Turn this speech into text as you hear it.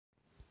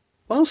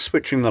While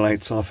switching the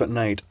lights off at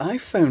night, I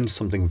found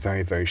something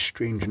very, very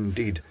strange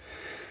indeed.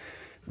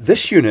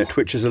 This unit,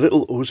 which is a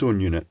little ozone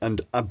unit, and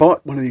I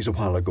bought one of these a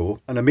while ago,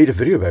 and I made a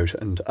video about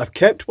it, and I've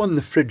kept one in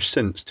the fridge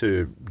since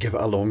to give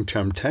it a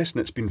long-term test,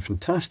 and it's been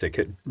fantastic.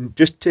 It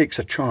just takes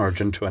a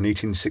charge into an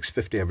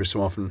 18650 every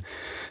so often,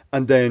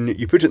 and then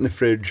you put it in the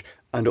fridge,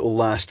 and it'll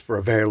last for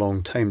a very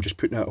long time, just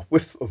putting out a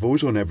whiff of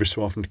ozone every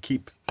so often to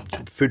keep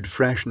food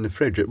fresh in the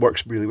fridge. It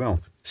works really well.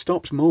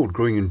 Stops mold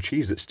growing in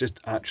cheese. It's just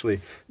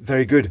actually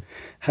very good.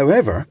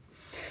 However,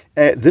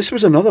 this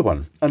was another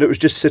one, and it was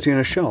just sitting on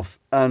a shelf.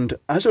 And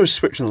as I was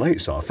switching the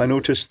lights off, I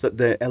noticed that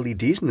the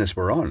LEDs in this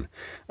were on.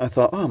 I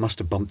thought, oh, I must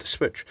have bumped the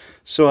switch.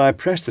 So I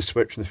pressed the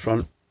switch in the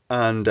front,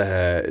 and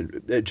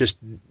it just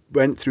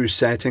went through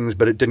settings,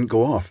 but it didn't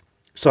go off.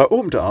 So I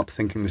opened it up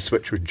thinking the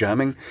switch was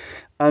jamming,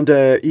 and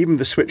even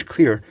the switch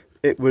clear,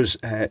 it was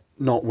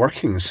not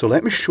working. So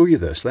let me show you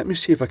this. Let me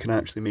see if I can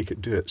actually make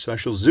it do it. So I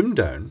shall zoom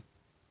down.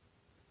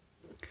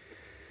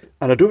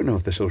 And I don't know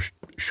if this will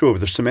show, but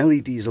there's some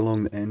LEDs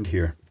along the end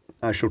here.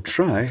 I shall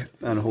try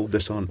and hold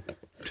this on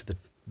to the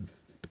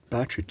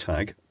battery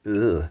tag.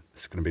 Ugh,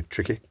 it's going to be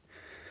tricky.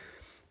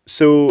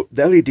 So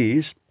the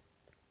LEDs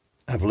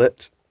have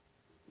lit,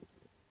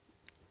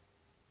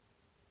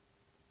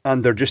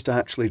 and they're just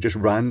actually just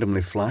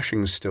randomly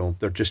flashing still.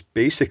 They're just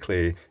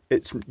basically,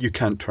 you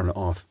can't turn it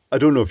off. I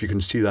don't know if you can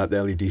see that,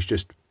 the LED's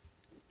just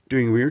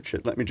doing weird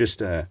shit. Let me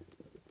just,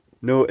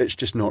 no, it's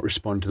just not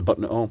responding to the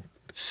button at all.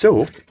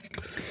 So,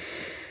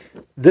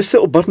 this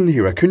little button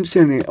here, I couldn't see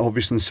anything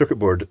obvious in the circuit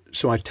board,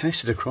 so I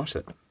tested across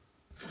it.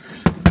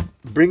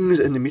 Brings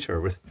in the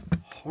meter with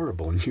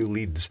horrible new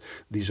leads.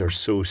 These are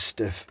so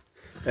stiff.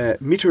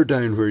 Meter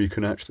down where you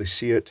can actually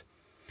see it.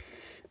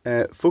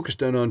 Focus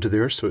down onto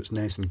there so it's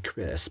nice and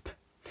crisp.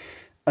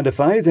 And if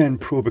I then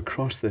probe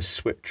across this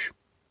switch,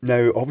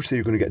 now obviously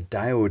you're going to get a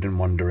diode in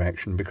one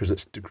direction because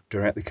it's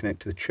directly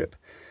connected to the chip.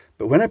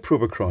 But when I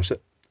probe across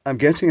it, I'm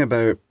getting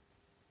about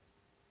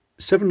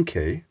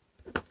 7K,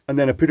 and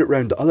then I put it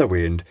round the other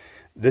way, and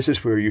this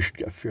is where you should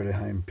get a fairly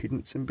high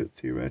impedance input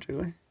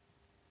theoretically.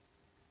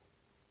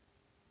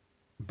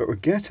 But we're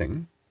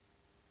getting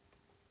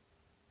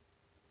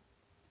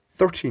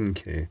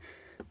 13K.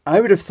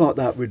 I would have thought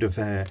that would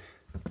have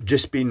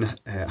just been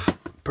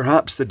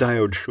perhaps the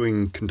diode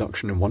showing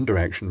conduction in one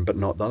direction but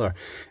not the other.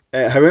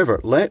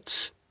 However,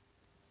 let's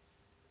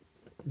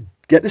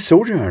get the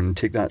soldering iron and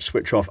take that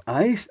switch off.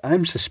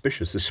 I'm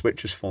suspicious the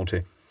switch is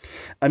faulty.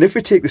 And if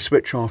we take the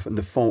switch off and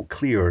the fault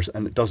clears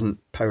and it doesn't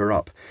power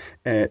up,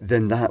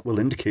 then that will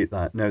indicate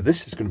that. Now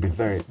this is going to be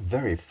very,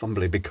 very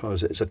fumbly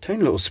because it's a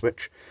tiny little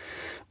switch,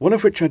 one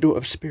of which I don't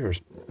have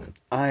spares.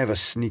 I have a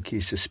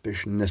sneaky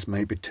suspicion this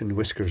might be tin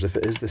whiskers if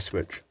it is the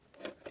switch.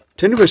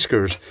 Tin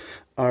whiskers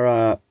are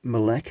a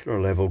molecular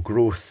level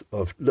growth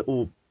of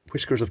little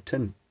whiskers of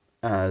tin,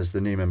 as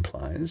the name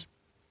implies.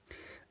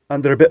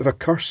 And they're a bit of a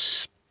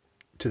curse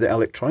to the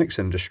electronics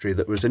industry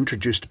that was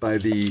introduced by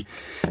the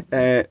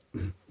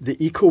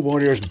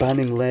eco-warriors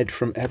banning lead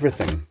from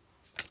everything.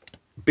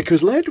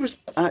 Because lead was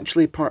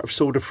actually part of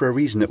solder for a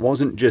reason. It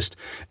wasn't just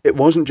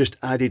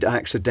added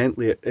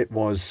accidentally. It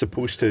was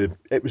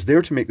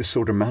there to make the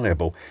solder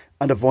malleable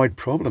and avoid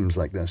problems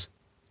like this.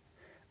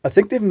 I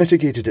think they've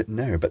mitigated it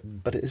now,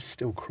 but it is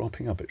still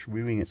cropping up. It's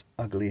rearing its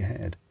ugly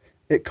head.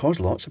 It caused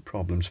lots of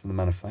problems for the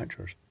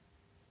manufacturers.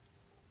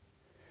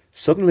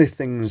 Suddenly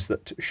things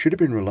that should have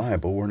been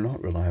reliable were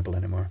not reliable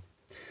anymore.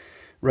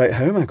 Right,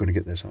 how am I going to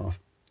get this off?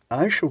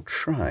 I shall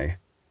try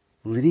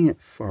leaning it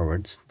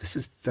forwards. This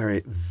is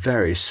very,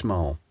 very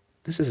small.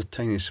 This is a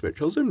tiny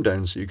switch. I'll zoom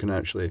down so you can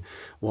actually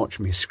watch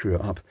me screw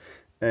it up.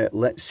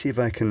 Let's see if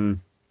I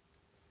can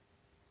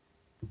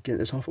get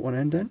this off at one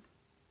end then.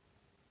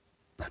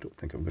 I don't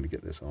think I'm going to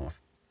get this off.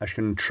 I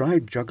can try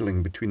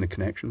juggling between the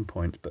connection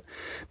points,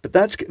 but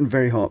that's getting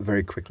very hot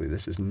very quickly.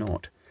 This is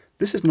not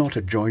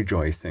a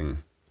joy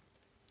thing.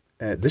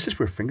 This is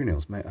where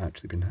fingernails might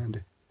actually be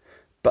handy.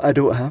 But I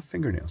don't have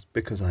fingernails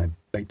because I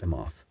bite them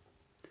off.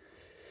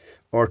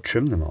 Or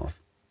trim them off.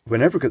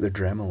 Whenever I get the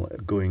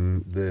Dremel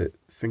going, the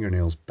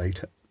fingernails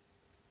bite it.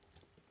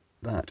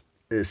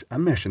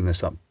 I'm meshing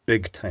this up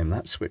big time.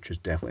 That switch is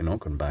definitely not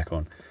going back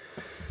on.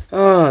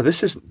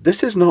 This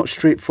is not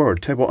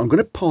straightforward. Tell you what, I'm going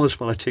to pause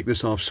while I take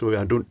this off so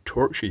I don't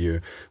torture you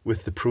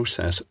with the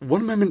process.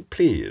 1 moment,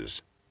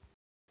 please.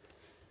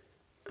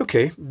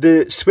 Okay,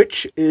 the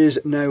switch is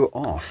now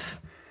off.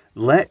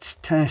 Let's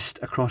test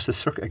across the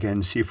circuit again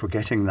and see if we're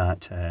getting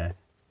that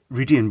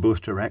reading in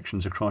both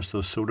directions across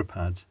those solder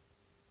pads.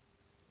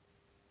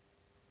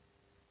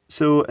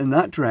 So in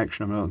that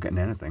direction I'm not getting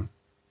anything.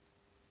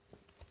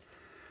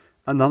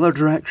 Another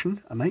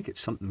direction, I might get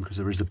something because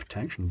there is the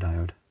protection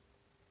diode.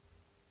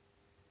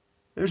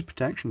 There's a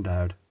protection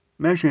diode.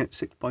 Measuring at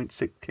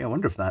 6.6K. I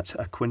wonder if that's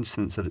a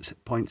coincidence that it's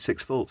at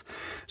 0.6 volts.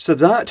 So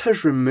that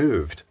has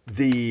removed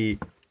the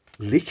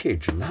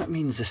leakage, and that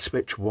means the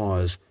switch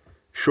was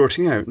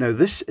shorting out. Now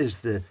this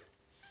is the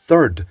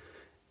third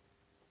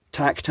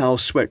tactile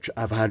switch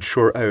I've had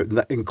short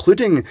out,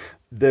 including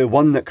the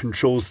one that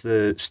controls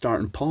the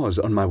start and pause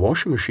on my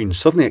washing machine,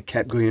 suddenly it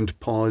kept going into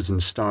pause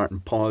and start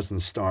and pause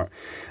and start.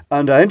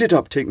 And I ended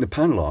up taking the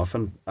panel off,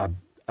 and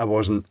I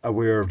wasn't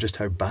aware of just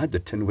how bad the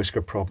tin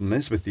whisker problem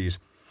is with these.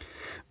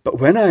 But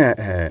when I'm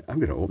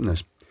going to open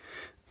this,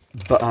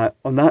 but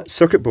on that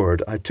circuit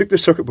board, I took the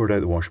circuit board out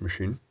of the washing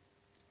machine,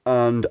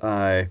 and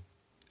I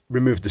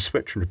removed the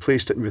switch and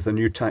replaced it with a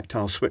new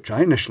tactile switch.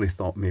 I initially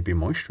thought maybe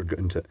moisture got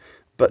into it,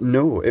 but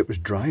no, it was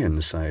dry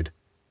inside.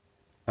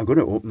 I'm going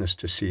to open this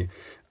to see,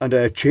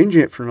 and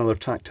changing it for another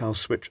tactile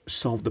switch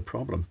solved the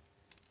problem.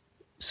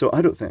 So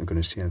I don't think I'm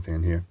going to see anything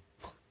in here.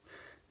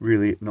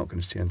 Really not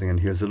going to see anything in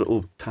here. There's a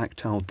little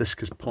tactile disc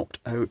has popped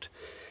out.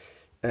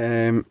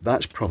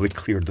 That's probably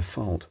cleared the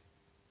fault.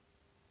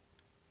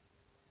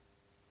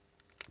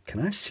 Can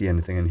I see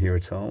anything in here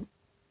at all?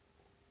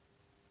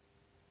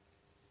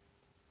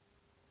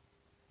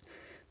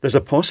 There's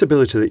a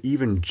possibility that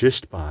even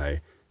just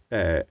by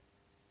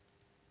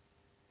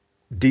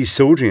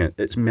desoldering it,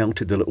 it's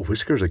melted the little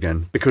whiskers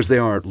again, because they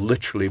are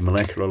literally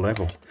molecular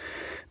level.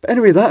 But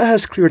anyway, that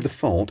has cleared the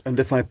fault, and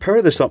if I power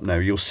this up now,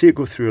 you'll see it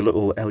go through a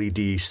little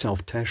LED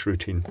self-test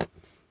routine.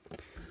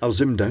 I'll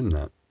zoom down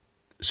that,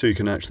 so you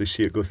can actually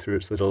see it go through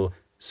its little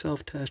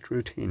self-test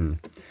routine.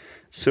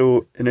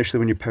 So initially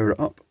when you power it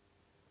up,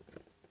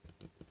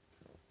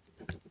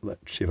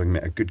 let's see if I can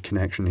make a good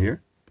connection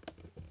here.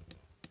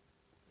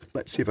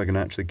 Let's see if I can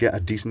actually get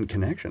a decent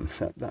connection.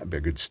 That'd be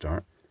a good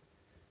start.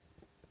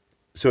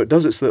 So it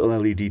does its little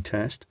LED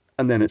test,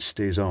 and then it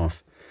stays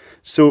off.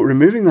 So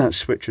removing that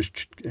switch has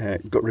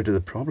got rid of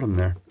the problem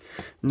there.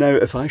 Now,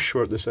 if I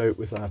short this out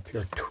with a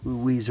pair of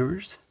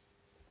tweezers,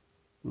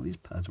 will these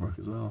pads work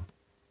as well?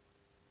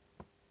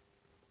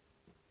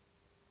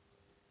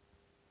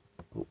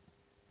 Oh,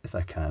 if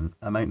I can.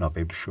 I might not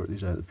be able to short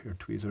these out with a pair of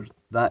tweezers.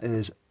 That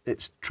is,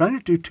 it's trying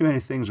to do too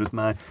many things with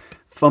my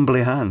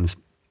fumbly hands.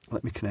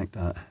 Let me connect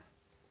that.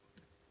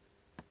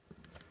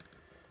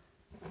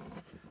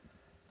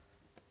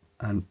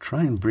 And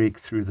try and break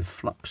through the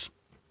flux.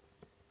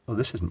 Oh,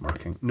 this isn't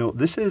working. No,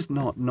 this is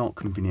not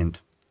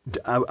convenient.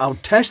 I'll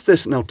test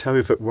this and I'll tell you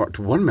if it worked.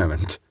 One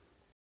moment.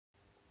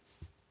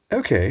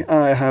 Okay,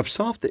 I have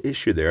solved the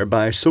issue there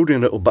by soldering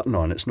a little button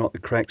on. It's not the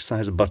correct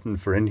size of button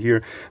for in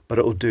here, but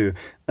it'll do.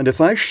 And if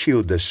I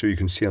shield this so you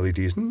can see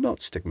LEDs,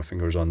 not stick my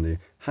fingers on the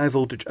high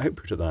voltage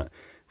output of that,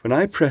 when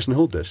I press and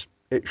hold this,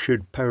 it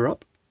should power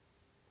up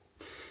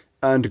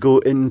and go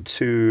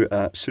into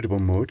suitable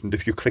mode, and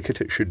if you click it,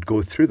 it should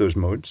go through those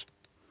modes.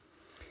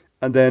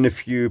 And then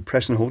if you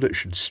press and hold it, it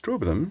should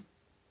strobe them,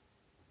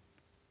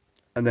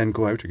 and then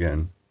go out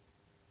again.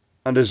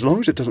 And as long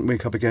as it doesn't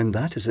wake up again,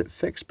 that is it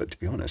fixed. But to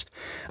be honest,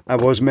 I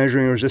was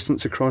measuring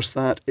resistance across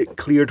that. It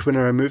cleared when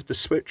I removed the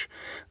switch.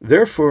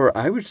 Therefore,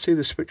 I would say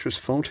the switch was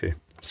faulty.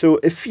 So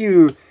if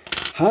you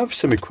have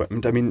some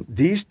equipment, I mean,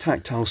 these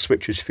tactile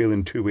switches fail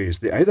in two ways.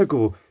 They either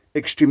go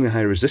extremely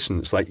high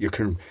resistance, like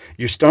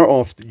you start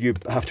off, you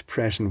have to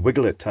press and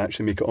wiggle it to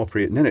actually make it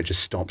operate, and then it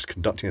just stops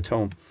conducting at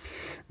all.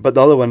 But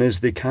the other one is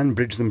they can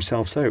bridge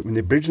themselves out. When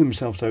they bridge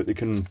themselves out, they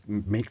can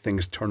make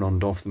things turn on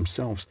and off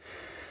themselves.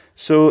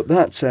 So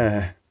that's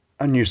a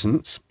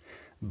nuisance,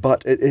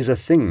 but it is a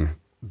thing.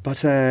 But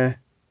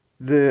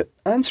the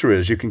answer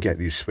is you can get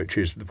these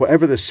switches.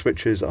 Whatever this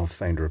switch is, I'll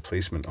find a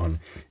replacement on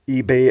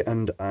eBay,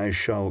 and I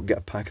shall get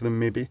a pack of them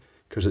maybe,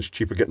 because it's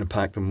cheaper getting a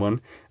pack than one.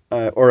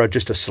 Or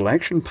just a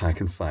selection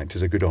pack, in fact,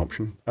 is a good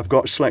option. I've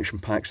got selection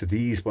packs of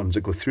these ones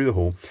that go through the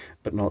hole,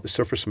 but not the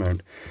surface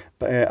mount.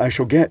 But I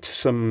shall get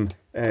some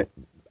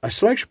a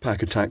selection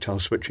pack of tactile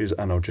switches,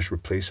 and I'll just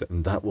replace it,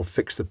 and that will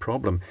fix the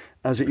problem,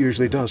 as it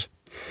usually does.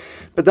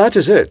 But that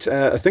is it.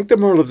 I think the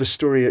moral of the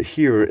story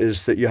here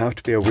is that you have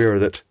to be aware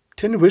that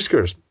tin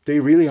whiskers, they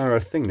really are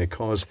a thing. They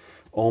cause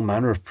all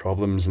manner of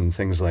problems, and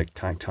things like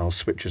tactile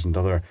switches and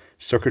other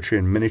circuitry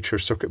and miniature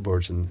circuit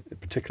boards in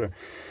particular.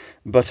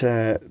 But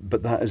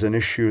that is an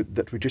issue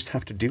that we just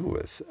have to deal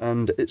with,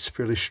 and it's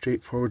fairly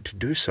straightforward to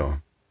do so.